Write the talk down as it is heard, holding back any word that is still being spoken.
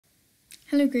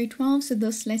Hello grade 12, so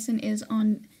this lesson is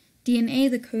on DNA,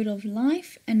 the code of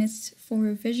life, and it's for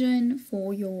revision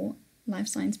for your life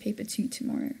science paper 2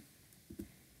 tomorrow.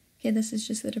 Okay, this is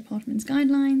just the department's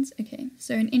guidelines. Okay,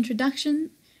 so in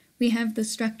introduction, we have the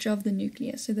structure of the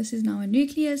nucleus. So this is now a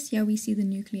nucleus. Here we see the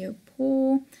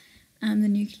nucleopore, the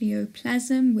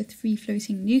nucleoplasm with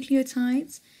free-floating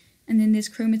nucleotides. And then there's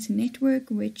chromatin network,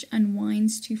 which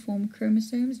unwinds to form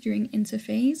chromosomes during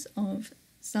interphase of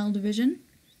cell division.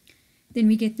 Then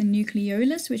we get the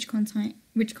nucleolus, which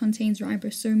contains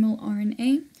ribosomal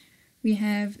RNA. We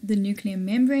have the nuclear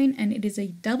membrane, and it is a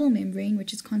double membrane,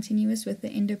 which is continuous with the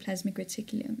endoplasmic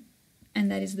reticulum.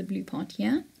 And that is the blue part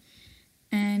here.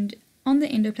 And on the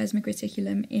endoplasmic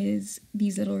reticulum is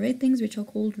these little red things, which are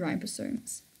called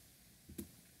ribosomes.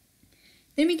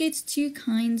 Then we get two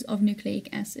kinds of nucleic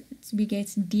acids. We get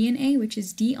DNA, which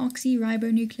is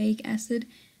deoxyribonucleic acid,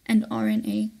 and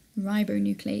RNA,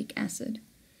 ribonucleic acid.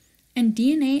 And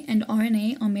DNA and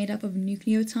RNA are made up of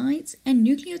nucleotides, and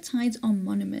nucleotides are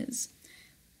monomers.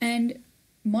 And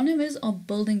monomers are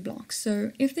building blocks.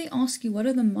 So if they ask you what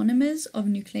are the monomers of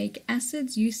nucleic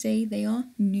acids, you say they are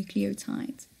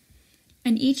nucleotides.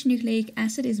 And each nucleic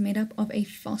acid is made up of a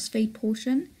phosphate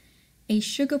portion, a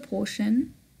sugar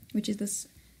portion, which is this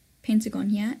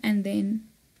pentagon here, and then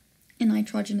a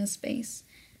nitrogenous base.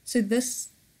 So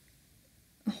this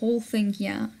whole thing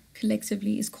here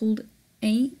collectively is called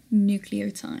a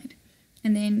nucleotide.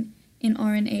 And then in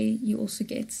RNA you also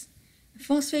get a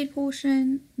phosphate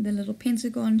portion, the little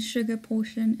pentagon sugar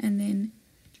portion, and then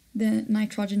the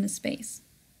nitrogenous base.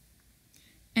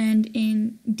 And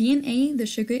in DNA the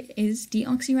sugar is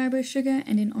deoxyribose sugar,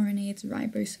 and in RNA it's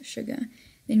ribose sugar.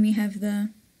 Then we have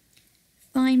the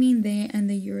thymine there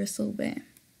and the uracil there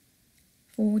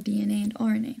for DNA and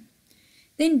RNA.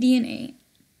 Then DNA.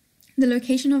 The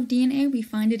location of DNA, we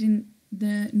find it in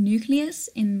the nucleus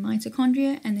in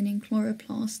mitochondria and then in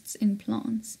chloroplasts in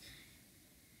plants.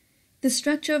 The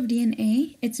structure of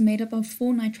DNA, it's made up of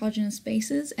 4 nitrogenous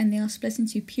bases, and they are split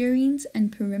into purines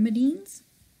and pyrimidines.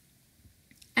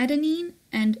 Adenine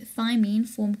and thymine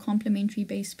form complementary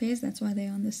base pairs, that's why they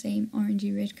are on the same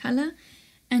orangey red color.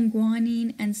 And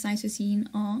guanine and cytosine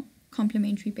are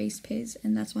complementary base pairs,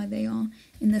 and that's why they are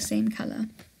in the same color.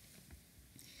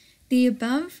 The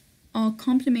above are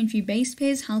complementary base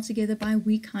pairs held together by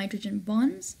weak hydrogen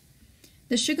bonds.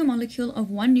 The sugar molecule of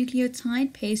one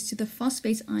nucleotide pairs to the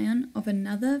phosphate ion of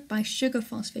another by sugar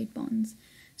phosphate bonds.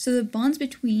 So the bonds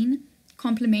between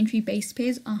complementary base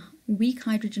pairs are weak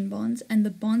hydrogen bonds, and the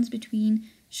bonds between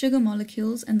sugar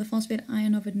molecules and the phosphate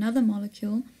ion of another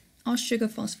molecule are sugar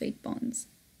phosphate bonds.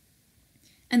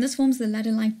 And this forms the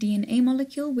ladder-like DNA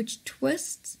molecule, which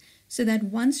twists so that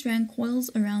one strand coils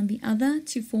around the other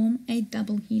to form a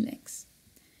double helix.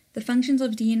 The functions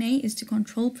of DNA is to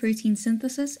control protein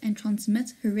synthesis and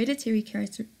transmit hereditary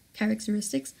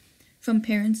characteristics from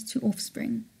parents to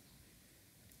offspring.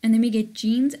 And then we get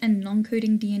genes and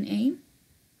non-coding DNA.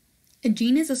 A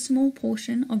gene is a small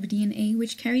portion of DNA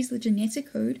which carries the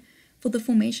genetic code for the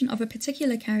formation of a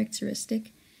particular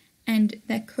characteristic and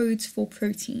that codes for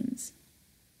proteins.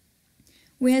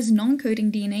 Whereas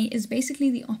non-coding DNA is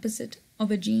basically the opposite of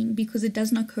a gene because it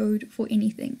does not code for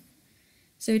anything.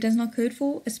 So it does not code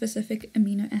for a specific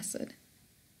amino acid.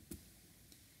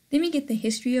 Then we get the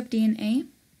history of DNA.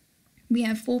 We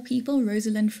have 4 people: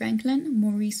 Rosalind Franklin,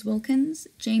 Maurice Wilkins,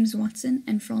 James Watson,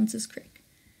 and Francis Crick.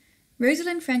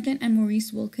 Rosalind Franklin and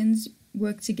Maurice Wilkins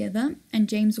worked together, and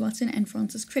James Watson and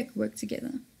Francis Crick worked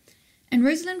together. And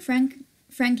Rosalind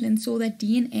Franklin saw that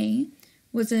DNA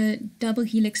was a double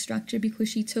helix structure because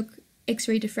she took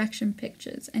X-ray diffraction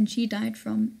pictures, and she died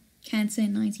from cancer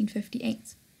in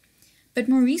 1958. But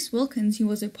Maurice Wilkins, who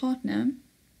was a partner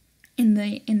in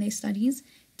their studies,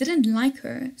 didn't like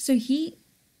her, so he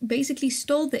basically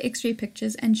stole the X-ray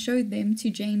pictures and showed them to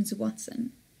James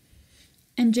Watson.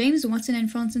 And James Watson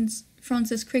and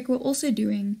Francis Crick were also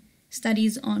doing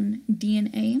studies on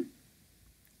DNA,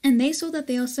 and they saw that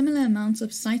there are similar amounts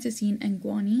of cytosine and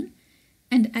guanine,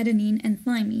 and adenine and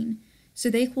thymine. So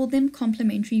they called them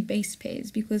complementary base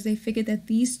pairs because they figured that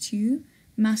these two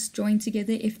must join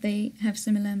together if they have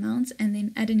similar amounts, and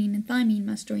then adenine and thymine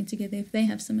must join together if they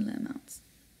have similar amounts.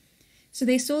 So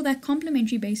they saw that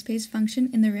complementary base pairs function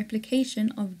in the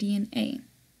replication of DNA.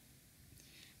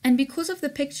 And because of the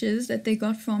pictures that they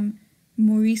got from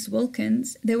Maurice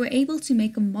Wilkins, they were able to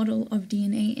make a model of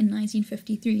DNA in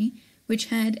 1953 which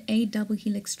had a double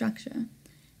helix structure.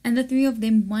 And the 3 of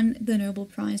them won the Nobel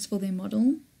Prize for their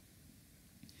model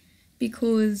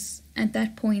because at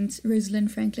that point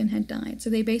Rosalind Franklin had died. So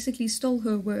they basically stole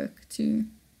her work to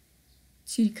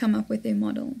come up with their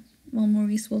model, while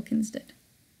Maurice Wilkins did.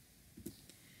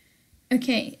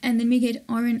 Okay, and then we get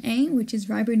RNA, which is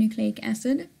ribonucleic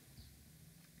acid.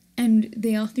 And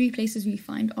there are three places we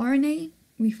find RNA.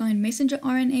 We find messenger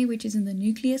RNA, which is in the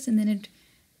nucleus, and then it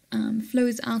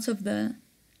flows out of the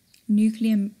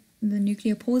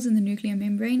nuclear pores in the nuclear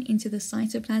membrane into the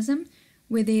cytoplasm,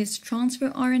 where there's transfer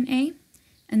RNA,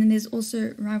 and then there's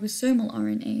also ribosomal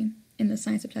RNA in the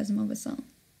cytoplasm of a cell.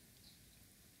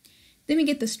 Then we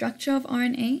get the structure of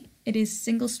RNA. It is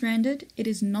single-stranded. It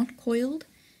is not coiled.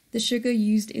 The sugar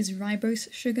used is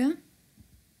ribose sugar.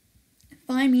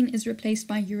 Thymine is replaced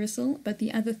by uracil, but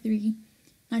the other three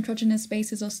nitrogenous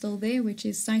bases are still there, which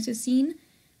is cytosine,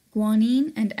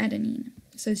 guanine, and adenine.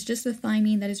 So it's just the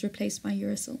thymine that is replaced by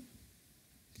uracil.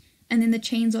 And then the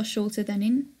chains are shorter than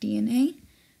in DNA.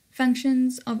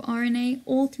 Functions of RNA: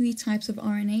 all three types of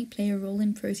RNA play a role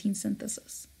in protein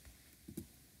synthesis.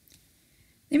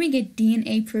 Then we get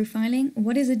DNA profiling.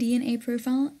 What is a DNA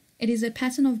profile? It is a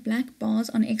pattern of black bars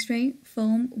on X-ray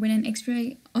film when an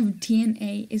X-ray of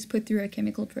DNA is put through a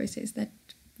chemical process. That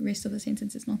rest of the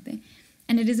sentence is not there.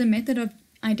 And it is a method of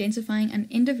identifying an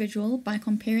individual by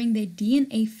comparing their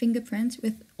DNA fingerprint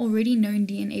with already known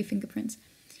DNA fingerprints.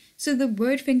 So the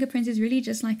word fingerprint is really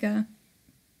just like an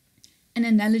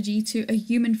analogy to a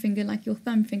human finger, like your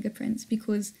thumb fingerprints,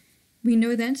 because we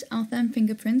know that our thumb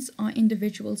fingerprints are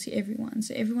individual to everyone.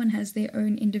 So everyone has their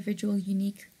own individual,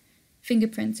 unique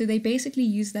fingerprint. So they basically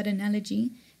use that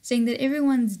analogy, saying that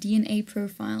everyone's DNA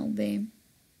profile,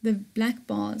 the black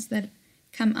bars that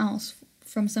come out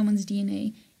from someone's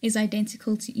DNA, is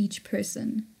identical to each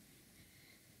person.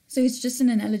 So it's just an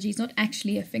analogy, it's not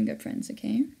actually a fingerprint,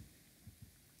 okay?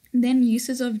 Then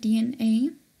uses of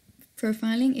DNA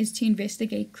profiling is to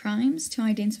investigate crimes, to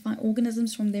identify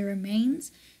organisms from their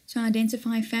remains, to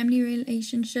identify family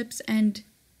relationships and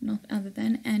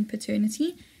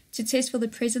paternity, to test for the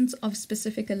presence of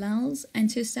specific alleles, and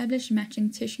to establish matching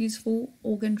tissues for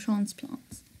organ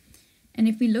transplants. And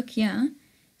if we look here,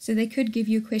 so they could give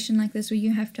you a question like this where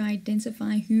you have to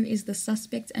identify who is the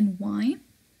suspect and why.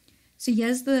 So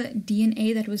here's the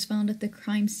DNA that was found at the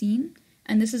crime scene,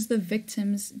 and this is the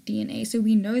victim's DNA. So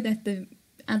we know that the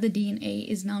other DNA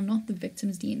is now not the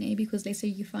victim's DNA, because they say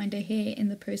you find a hair in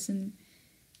the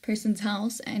person's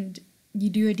house and you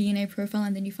do a DNA profile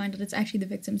and then you find out it's actually the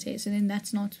victim's hair. So then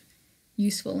that's not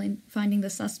useful in finding the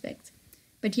suspect.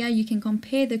 But yeah, you can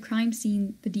compare the crime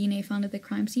scene, the DNA found at the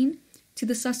crime scene, to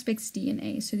the suspect's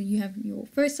DNA. So you have your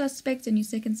first suspect and your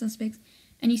second suspect,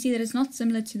 and you see that it's not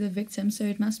similar to the victim, so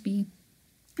it must be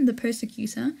the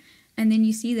persecutor. And then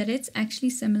you see that it's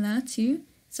actually similar to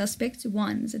suspect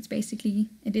 1's.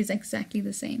 It is exactly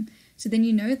the same. So then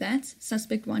you know that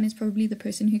suspect 1 is probably the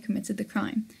person who committed the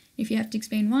crime. If you have to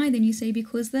explain why, then you say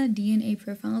because the DNA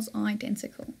profiles are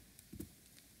identical.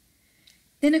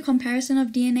 Then a comparison of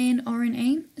DNA and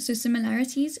RNA. So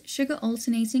similarities: sugar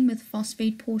alternating with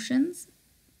phosphate portions.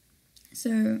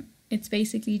 So it's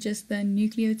basically just the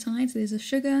nucleotides. There's a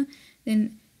sugar,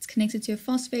 then it's connected to a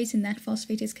phosphate, and that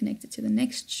phosphate is connected to the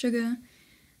next sugar.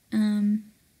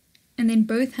 And then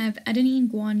both have adenine,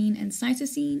 guanine, and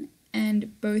cytosine,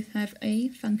 and both have a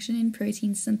function in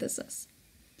protein synthesis.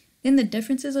 Then the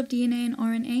differences of DNA and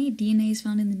RNA. DNA is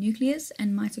found in the nucleus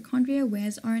and mitochondria,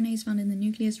 whereas RNA is found in the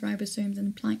nucleus, ribosomes,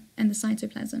 and the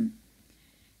cytoplasm.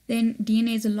 Then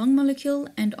DNA is a long molecule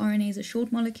and RNA is a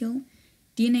short molecule.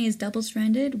 DNA is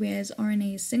double-stranded, whereas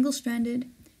RNA is single-stranded.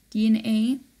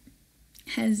 DNA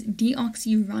has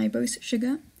deoxyribose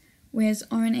sugar, whereas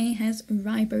RNA has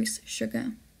ribose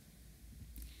sugar.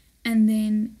 And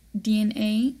then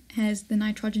DNA has the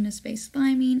nitrogenous base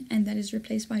thymine, and that is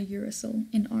replaced by uracil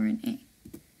in RNA.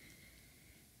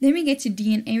 Then we get to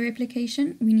DNA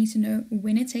replication. We need to know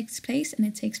when it takes place, and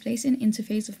it takes place in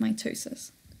interphase of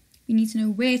mitosis. We need to know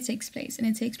where it takes place, and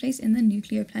it takes place in the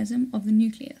nucleoplasm of the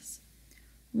nucleus.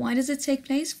 Why does it take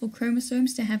place? For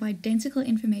chromosomes to have identical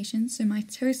information so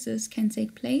mitosis can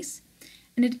take place,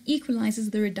 and it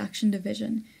equalizes the reduction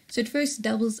division. So it first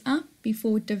doubles up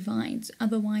before it divides.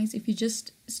 Otherwise, if you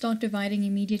just start dividing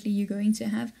immediately, you're going to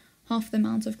have half the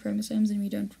amount of chromosomes, and we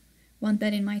don't want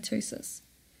that in mitosis.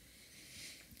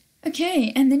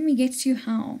 Okay, and then we get to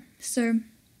how. So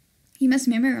you must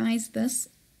memorize this.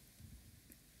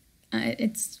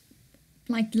 It's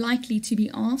likely to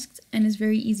be asked and is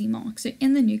very easy mark. So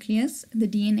in the nucleus, the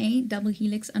DNA double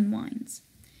helix unwinds.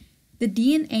 The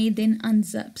DNA then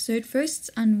unzips. So it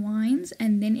first unwinds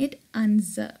and then it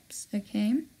unzips,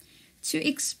 okay, to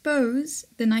expose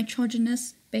the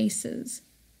nitrogenous bases.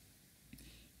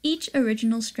 Each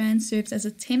original strand serves as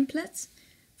a template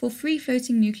for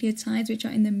free-floating nucleotides which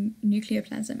are in the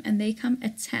nucleoplasm, and they come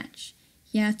attached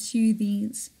here to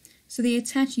these. So they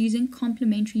attach using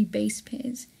complementary base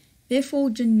pairs. Therefore,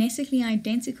 genetically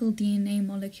identical DNA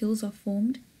molecules are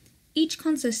formed, each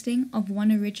consisting of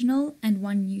one original and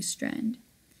one new strand,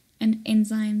 and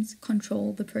enzymes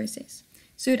control the process.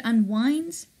 So it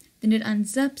unwinds, then it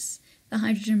unzips, the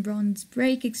hydrogen bonds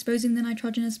break, exposing the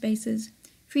nitrogenous bases.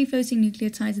 Free-floating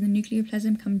nucleotides in the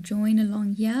nucleoplasm come join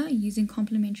along here using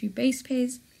complementary base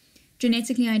pairs.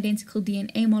 Genetically identical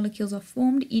DNA molecules are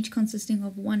formed, each consisting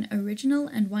of one original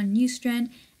and one new strand,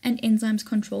 and enzymes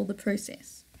control the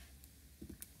process.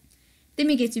 Then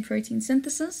we get to protein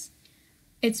synthesis.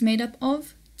 It's made up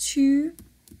of two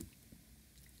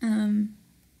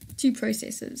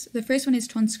processes. The first one is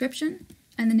transcription,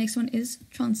 and the next one is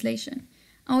translation.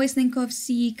 I always think of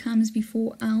C comes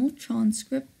before L,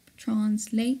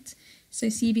 translate. So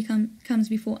C comes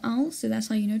before L, so that's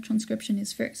how you know transcription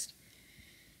is first.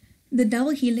 The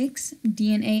double helix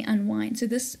DNA unwind. So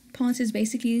this part is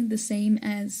basically the same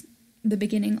as the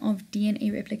beginning of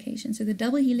DNA replication. So the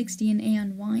double helix DNA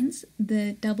unwinds,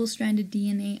 the double-stranded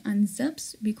DNA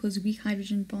unzips because weak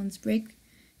hydrogen bonds break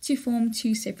to form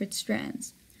two separate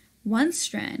strands. One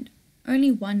strand,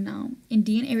 only one now. In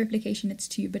DNA replication it's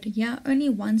two, but here only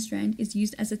one strand is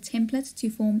used as a template to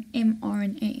form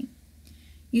mRNA.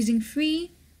 Using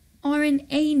free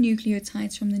RNA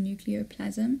nucleotides from the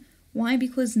nucleoplasm. Why?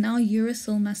 Because now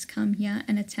uracil must come here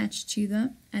and attach to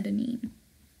the adenine.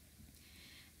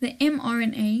 The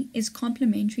mRNA is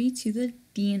complementary to the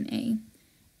DNA.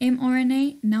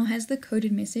 mRNA now has the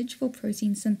coded message for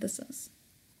protein synthesis.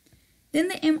 Then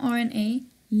the mRNA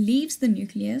leaves the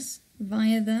nucleus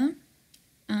via the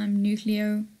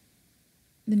nuclear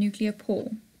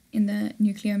pore in the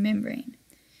nuclear membrane.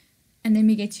 And then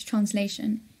we get to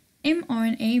translation.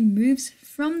 mRNA moves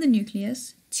from the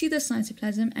nucleus to the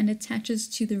cytoplasm and attaches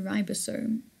to the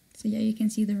ribosome. So here you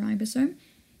can see the ribosome.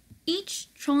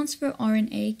 Each transfer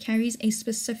RNA carries a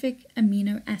specific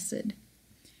amino acid.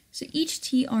 So each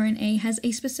tRNA has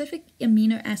a specific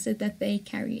amino acid that they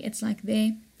carry. It's like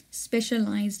their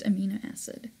specialized amino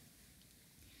acid.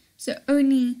 So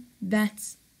only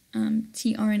that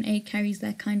tRNA carries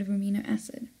that kind of amino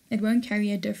acid. It won't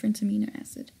carry a different amino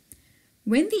acid.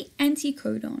 When the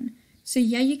anticodon, so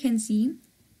here you can see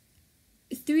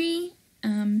 3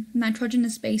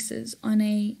 nitrogenous bases on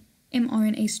a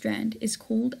mRNA strand is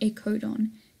called a codon.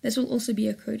 This will also be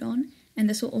a codon, and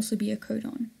this will also be a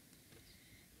codon.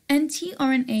 And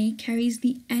tRNA carries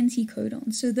the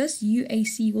anticodon. So this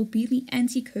UAC will be the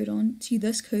anticodon to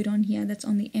this codon here that's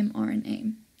on the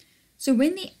mRNA. So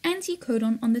when the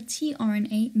anticodon on the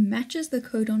tRNA matches the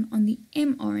codon on the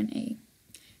mRNA,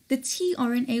 the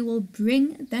tRNA will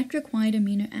bring that required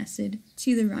amino acid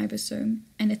to the ribosome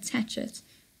and attach it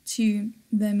to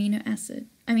the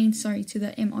to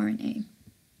the mRNA.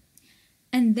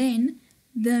 And then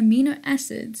the amino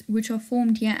acids, which are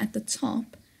formed here at the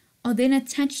top, are then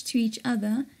attached to each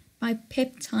other by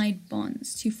peptide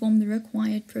bonds to form the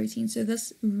required protein. So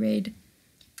this red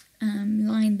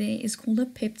line there is called a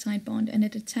peptide bond, and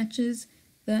it attaches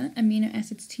the amino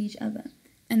acids to each other.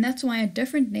 And that's why a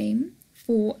different name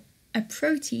for a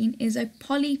protein is a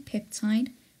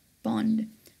polypeptide bond.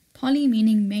 Poly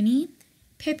meaning many,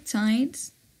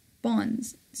 peptides,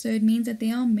 bonds. So it means that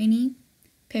there are many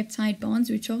peptide bonds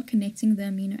which are connecting the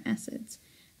amino acids.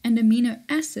 And amino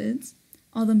acids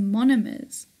are the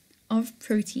monomers of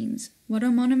proteins. What are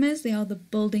monomers? They are the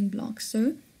building blocks.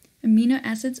 So amino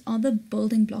acids are the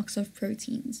building blocks of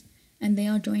proteins, and they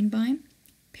are joined by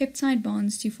peptide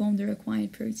bonds to form the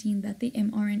required protein that the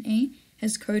mRNA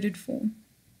has coded for.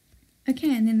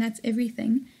 Okay, and then that's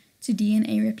everything to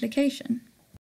DNA replication.